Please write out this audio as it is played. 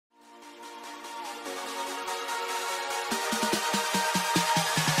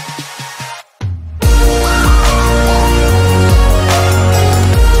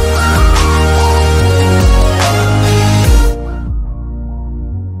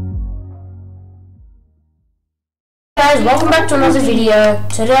guys, welcome back to another video.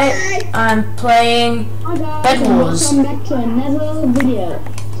 Today I'm playing Bed Wars. Welcome back to another video.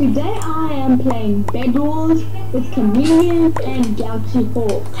 Today I am playing Bed Wars with Chameleon and Galaxy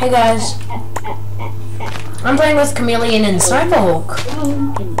Hawk. Hey guys, I'm playing with Chameleon and Sniper Hawk.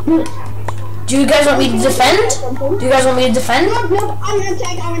 Do you guys want me to defend? Do you guys want me to defend? No, I'm gonna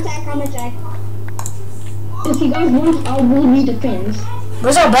attack. If you guys want, I will be defense.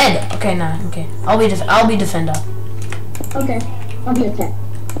 Where's our bed? Okay, nah, okay. I'll be defender. Okay, I'll be attack.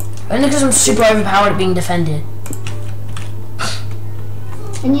 Only because I'm super overpowered at being defended.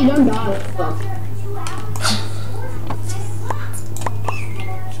 And you don't die.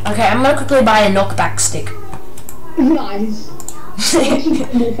 Okay, I'm gonna quickly buy a knockback stick. Nice.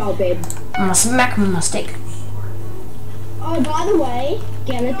 Move our bed. I'm gonna smack my stick. Oh, by the way,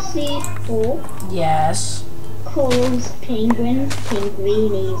 Galaxy Hawk Yes. calls penguins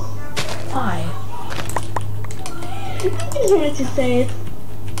penguinies. Why? I just wanted to say it.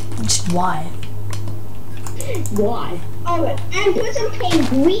 Just why? Why? Oh, and put some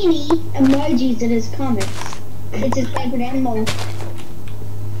penguini emojis in his comments. It's his favorite animal.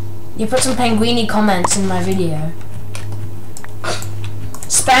 You put some penguini comments in my video.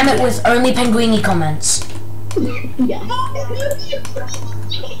 Spam it with only penguini comments. Yeah.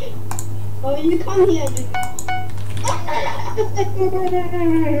 Oh, you come here.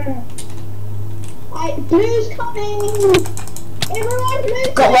 Blue's coming. Everyone, Blue's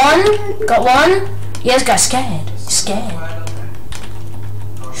coming. Got one. Yeah, this guy's scared. He's scared.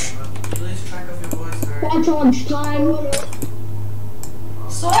 Bad charge time.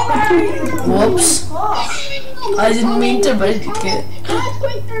 Sorry. Whoops. I didn't mean to break it. Guys,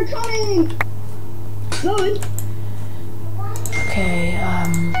 quick, they're coming. Good. Okay,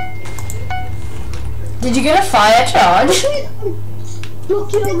 did you get a fire charge?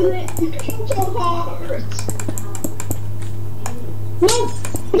 Look over there. So hard. No,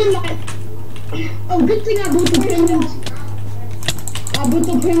 good night. Oh, good thing I bought the penguins. I bought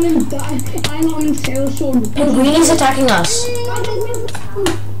the penguins. I'm on sale sword. Penguini's attacking us.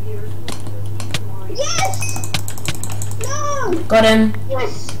 Yes! No! Got him.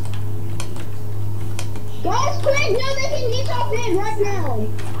 Yes! Guys, quick! No, they can get off bed right now!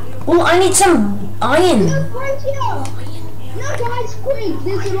 Well, I need some iron. Look right here! No, guys, quick!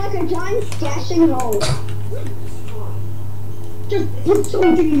 This is like a giant dashing hole. Just put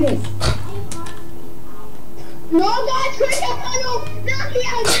something in there. No, guys, quick! No,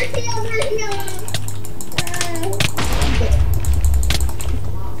 they're here!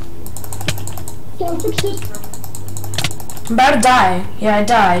 Don't fix it. I'm about to die. Yeah, I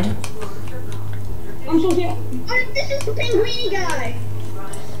died. I'm so scared. This is the penguini guy.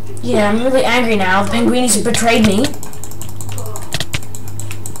 Yeah, I'm really angry now. The penguini's betrayed me.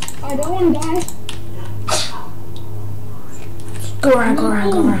 I don't want to die. Go around.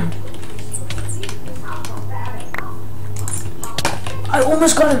 I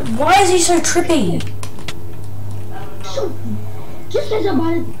almost got him. Why is he so trippy? So, just as I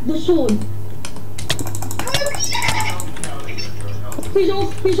buy the sword. He's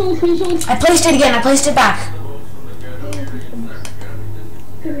off. I placed it again. I placed it back.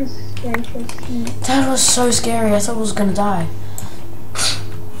 That was so scary. I thought I was gonna die.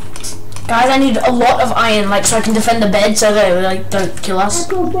 Guys, I need a lot of iron, like, so I can defend the bed, so they like don't kill us.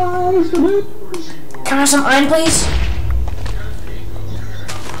 Can I have some iron, please?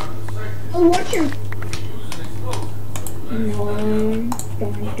 Oh, watch him. No,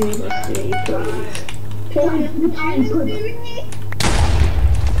 don't do this to me, please.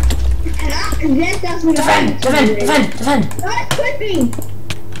 Defend. Not equipping.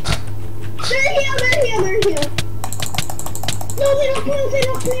 They're here. No, they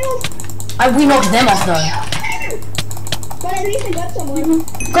don't kill. We knocked them off though. But at least I got someone.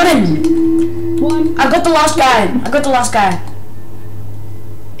 Got him. One. I got the last guy.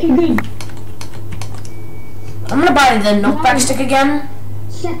 Okay, good. I'm gonna buy the knockback stick again.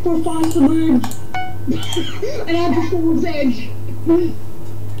 Sacrifice the birds. And I just sword's edge.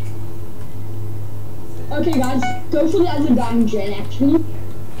 Okay, guys, go for the other dungeon, actually.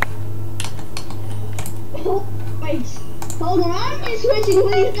 Oh, wait. Hold on, I'm just switching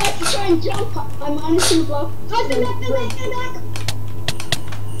with these guys to try and jump. I'm minus 2 block. Guys, they're back.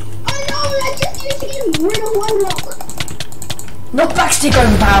 Oh no, I just need to get rid of 1 block. Knockback stick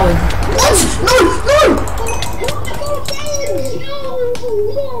overpowered. What? No!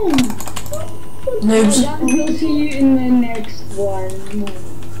 Noobs. We'll see you in the next one.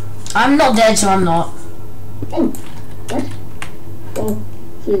 I'm not dead, so I'm not. Oh, what? Oh,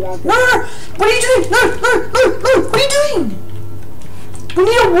 see that. No! What are you doing? No! What are you doing? We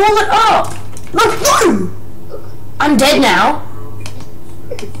need to wall it up. No! I'm dead now.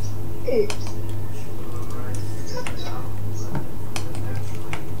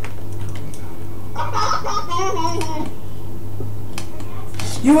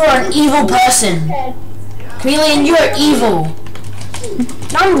 You are an evil person. Chameleon, you are evil.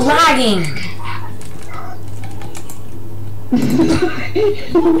 I'm lagging.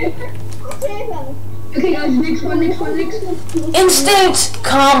 Okay guys, next one. Instant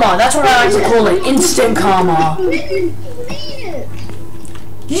karma. That's what I like to call it. Instant karma.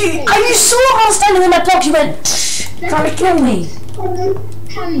 You saw I was standing in my block. You went trying to kill me.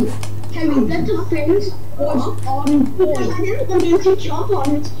 Harry, that defense was on point. I never going to jump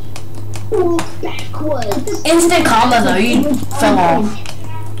on it. Backwards. Instant karma though. You fell off.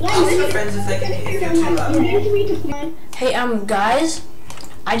 Hey guys.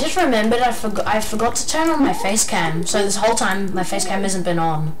 I just remembered I forgot to turn on my face cam, so this whole time my face cam hasn't been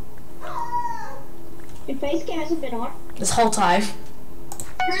on. Your face cam hasn't been on? This whole time.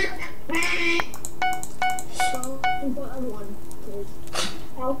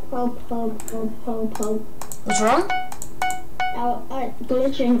 Help. What's wrong?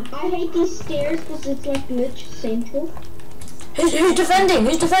 Glitching. I hate these stairs because it's like glitch central. Who's defending?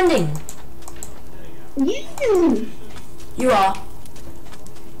 Who's defending? You! You are.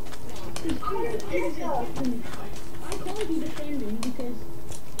 I can't be defending because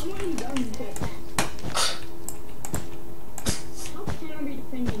I'm already done with it. How can I be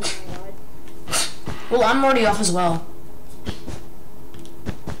defending my god? Well, I'm already off as well.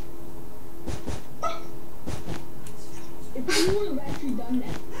 If anyone have actually done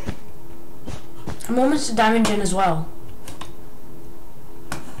that. I'm almost a diamond gen as well.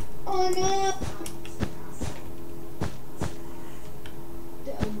 Oh no!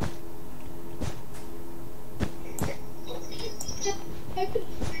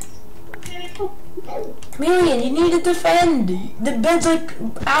 Chameleon, you need to defend. The bed's like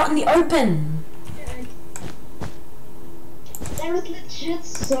out in the open. That was legit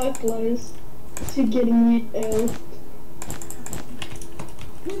so close to getting it out.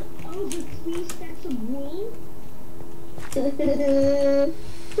 Oh, the 3 stacks of wool. You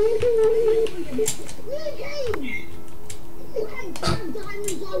had 5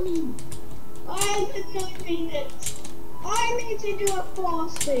 diamonds on me. I did not mean it. I need to do a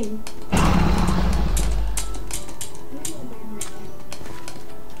fasting.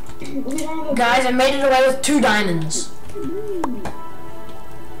 Guys, I made it away with 2 diamonds.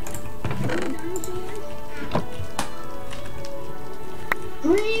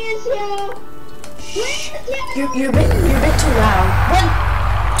 You're a bit too loud. What?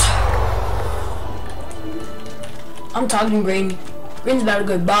 I'm talking Green. Green's about to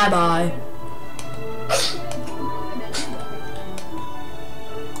go bye-bye.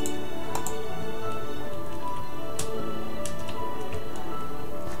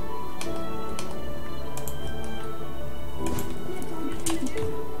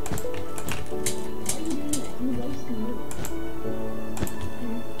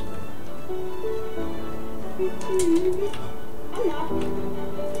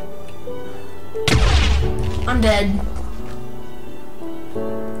 I'm dead.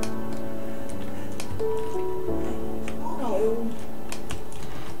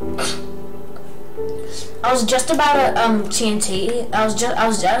 I was just about a TNT. I was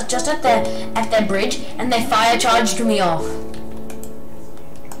just at the bridge, and they fire charged me off.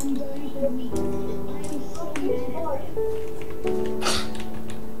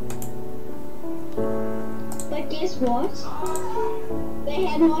 But guess what? They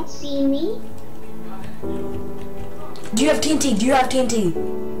had not seen me. Do you have TNT? Do you have TNT?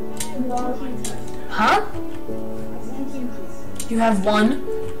 Huh? You have 1?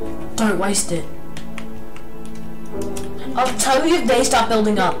 Don't waste it. I'll tell you if they start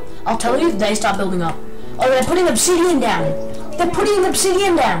building up. I'll tell you if they start building up. Oh, they're putting obsidian down. They're putting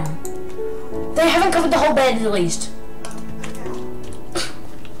obsidian down. They haven't covered the whole bed at least.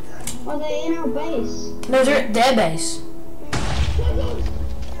 Are they in our base? No, they're at their base.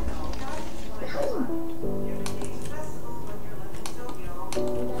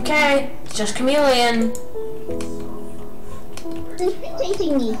 Okay, it's just Chameleon. They're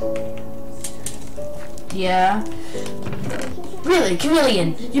spectating me. Yeah. Really,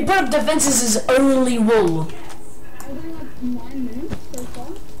 Chameleon, you put up defenses as only wool. I got like 9 minutes so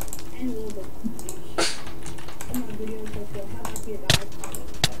far, and we'll go. On my video so far, how about you guys?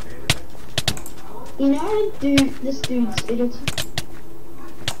 You know how to do this dude's edit?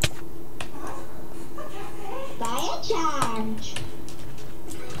 Fire charge!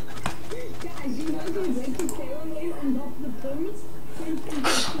 Guys, you know the way to stay on there and not the pyramids?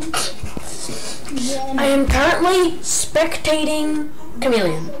 I am currently spectating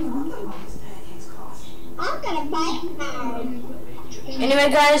Chameleon. I'm gonna bite now. Anyway,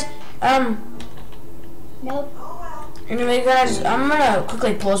 guys, Nope. Anyway, guys, I'm gonna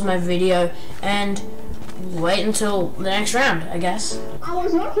quickly pause my video and wait until the next round, I guess. I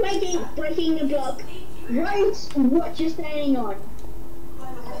was not breaking the block. Right, what you're standing on.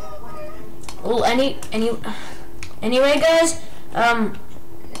 Well, anyway, guys,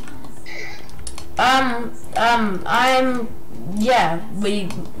 yeah, we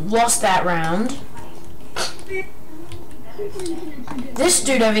lost that round. This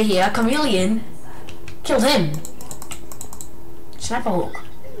dude over here, Chameleon, killed him. Sniper Hawk.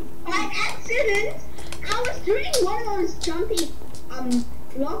 By accident, I was doing one of those jumpy,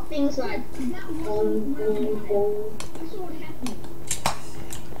 block things like that. That's what happened.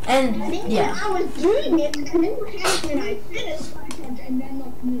 And yeah. I was doing it, and then what happened when I finished, and then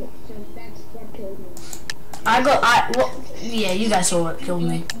knocked me off. So that's what killed me. Yeah, you guys saw what killed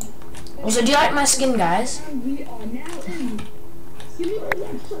me. Also, do you like my skin, guys? We are now in.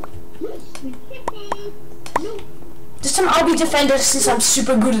 This time I'll be defender since I'm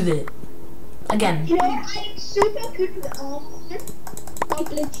super good at it. Again. You know, I'm super good with armor.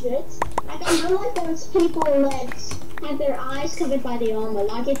 Like legit. Like I'm not like those people that have their eyes covered by the armor.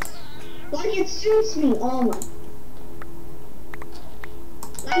 Like it suits me, armor.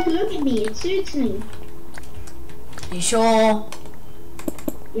 Like look at me, it suits me. You sure?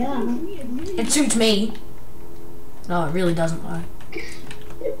 Yeah. It suits me. No, it really doesn't though.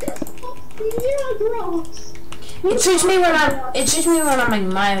 It suits me when I'm in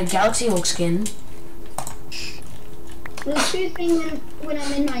my Galaxy Hawk skin. It suits me when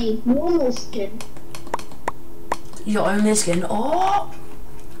I'm in my normal skin. Your only skin. Oh.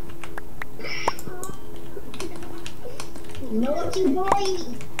 Naughty boy.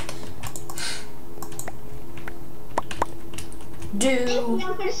 Do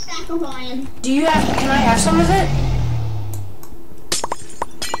you have? Can I have some of it?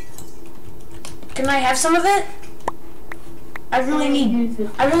 Can I have some of it? I really need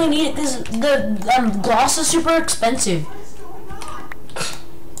it because the glass is super expensive.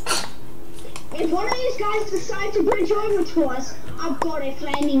 If one of these guys decide to bridge over to us, I've got a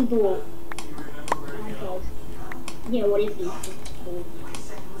flaming ball. Oh my god. Yeah, what is this?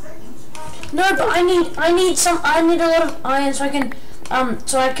 No, but I need a lot of iron so I can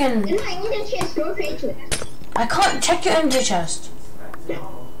In my ender chest, go fetch it. I can't check your ender chest.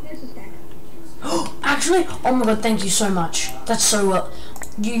 No. There's a stack. Actually, oh my god, thank you so much. That's so well.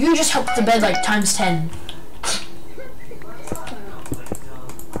 You just helped the bed like times 10.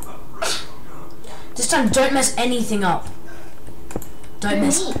 This time, don't mess anything up. Don't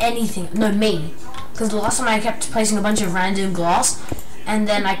mess anything. No, me. Because the last time I kept placing a bunch of random glass, and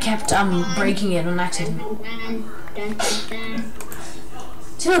then I kept breaking it on accident.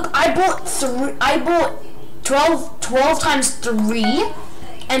 See, look, I bought 12 times 3,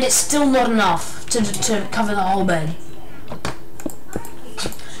 and it's still not enough to cover the whole bed.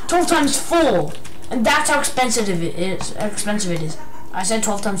 12 times 4, and that's how expensive it is. I said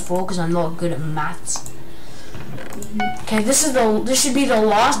 12 times 4 because I'm not good at maths. Okay, this should be the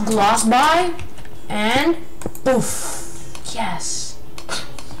last glass buy, and poof, yes.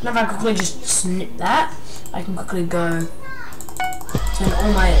 Now if I quickly just snip that, I can quickly go send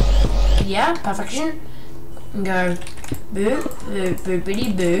all my perfection and go boop boop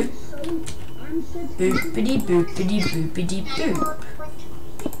boopity boop boopity boopity boopity boop.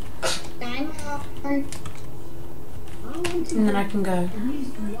 And then I can go.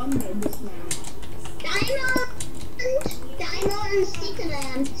 Diamond sticker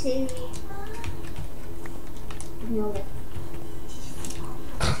lamp too. No.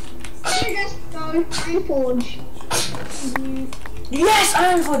 Just go Iron Forge. Yes,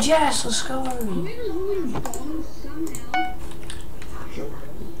 Iron Forge, yes, let's go.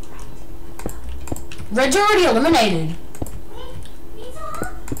 Red's already eliminated.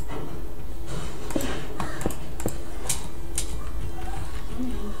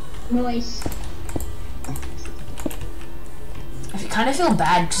 Nice. I kind of feel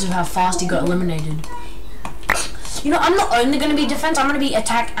bad because of how fast he got eliminated. You know, I'm not only going to be defense, I'm going to be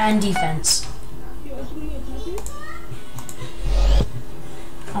attack and defense.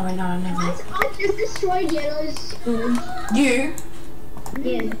 Oh wait, no, I never. I just destroyed Yellow's. You?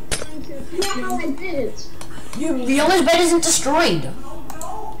 Yeah. No, I did it. Yellow's bed isn't destroyed.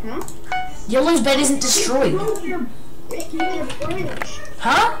 Huh? Yellow's bed isn't destroyed.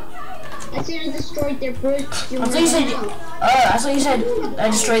 Huh? I said I destroyed their bridge. I thought you said I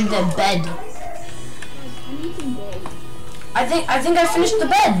destroyed their bed. I think I finished the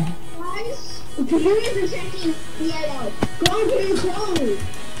bed. Guys, blue is protecting yellow. Go blue, go.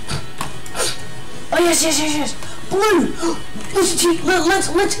 Oh yes. Blue.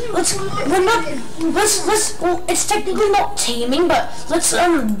 Let's. Well, it's technically not teaming, but let's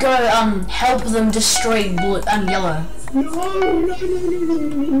go help them destroy blue and yellow. No.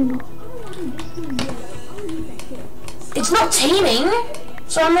 It's not teaming,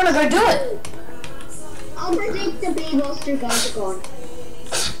 so I'm gonna go do it. I'll predict the bee monster guys are gone.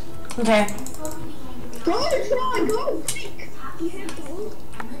 Okay. Go, try, go, quick.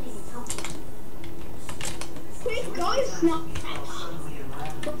 Quick, go to sniper.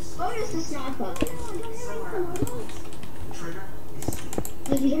 Go to the sniper.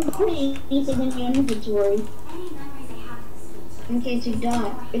 If you don't put anything in your inventory, in case you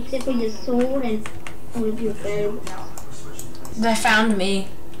die, except for your sword and one of your bows. They found me.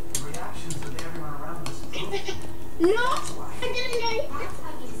 No! I didn't.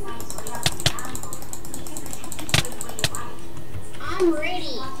 I'm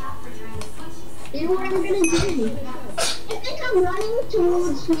ready. You know what I'm gonna do? I think I'm running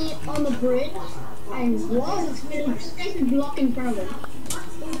towards me on the bridge. And whoa, it's gonna place a block in front of him.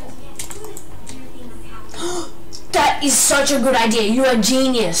 That is such a good idea. You're a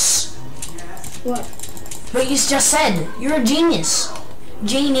genius. What? What you just said. You're a genius.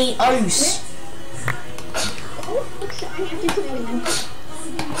 Genius. Oh, I have to tell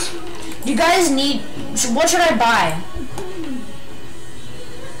you. You guys need. What should I buy?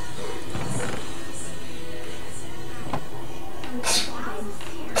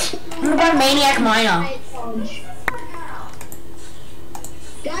 I'm gonna buy Maniac Miner.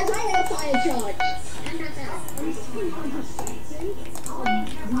 Guys, I have fire charge.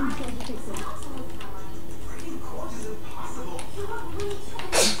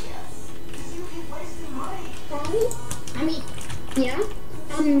 I mean, yeah.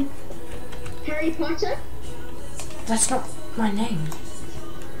 Harry Potter. That's not my name.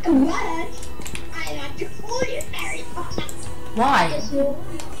 What? I like to call you Harry Potter. Why?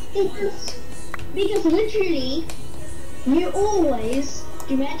 Because literally, you always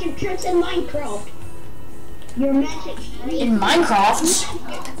do magic tricks in Minecraft. Your magic. In Minecraft?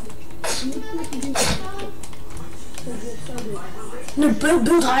 No,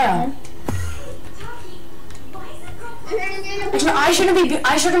 build higher. Actually,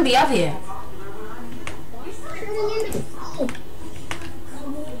 I shouldn't be up here.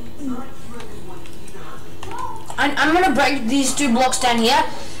 I'm gonna break these 2 blocks down here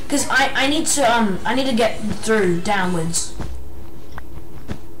because I need to get through downwards.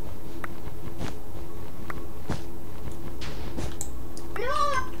 No,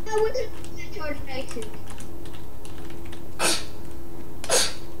 I want to charge bases.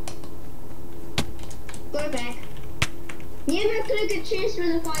 Go back. Never click a chest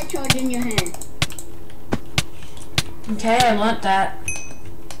with a fire charge in your hand. Okay, I learnt that.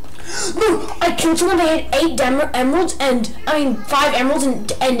 No, I killed someone. They had 8 emeralds and 5 emeralds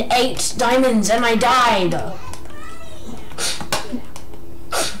and 8 diamonds, and I died.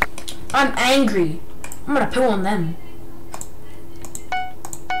 I'm angry. I'm gonna poo on them.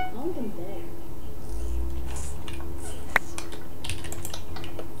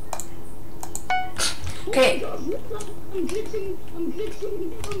 Okay. I'm glitching.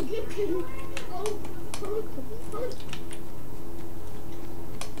 Oh.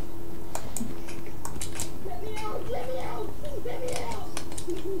 Let me out.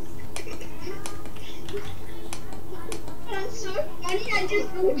 That's so funny, I just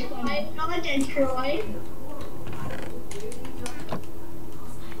I'm not dead, Troy.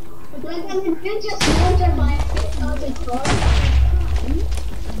 Like, I did just murder my other car.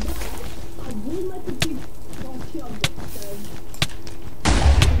 I would like to keep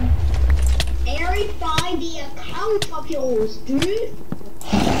Airy, find the account of yours, dude.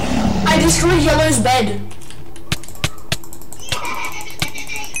 I destroyed Yellow's bed.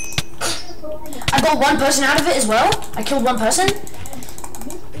 I got 1 person out of it as well. I killed 1 person.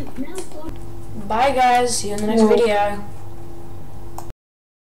 Bye guys, see you in the next video.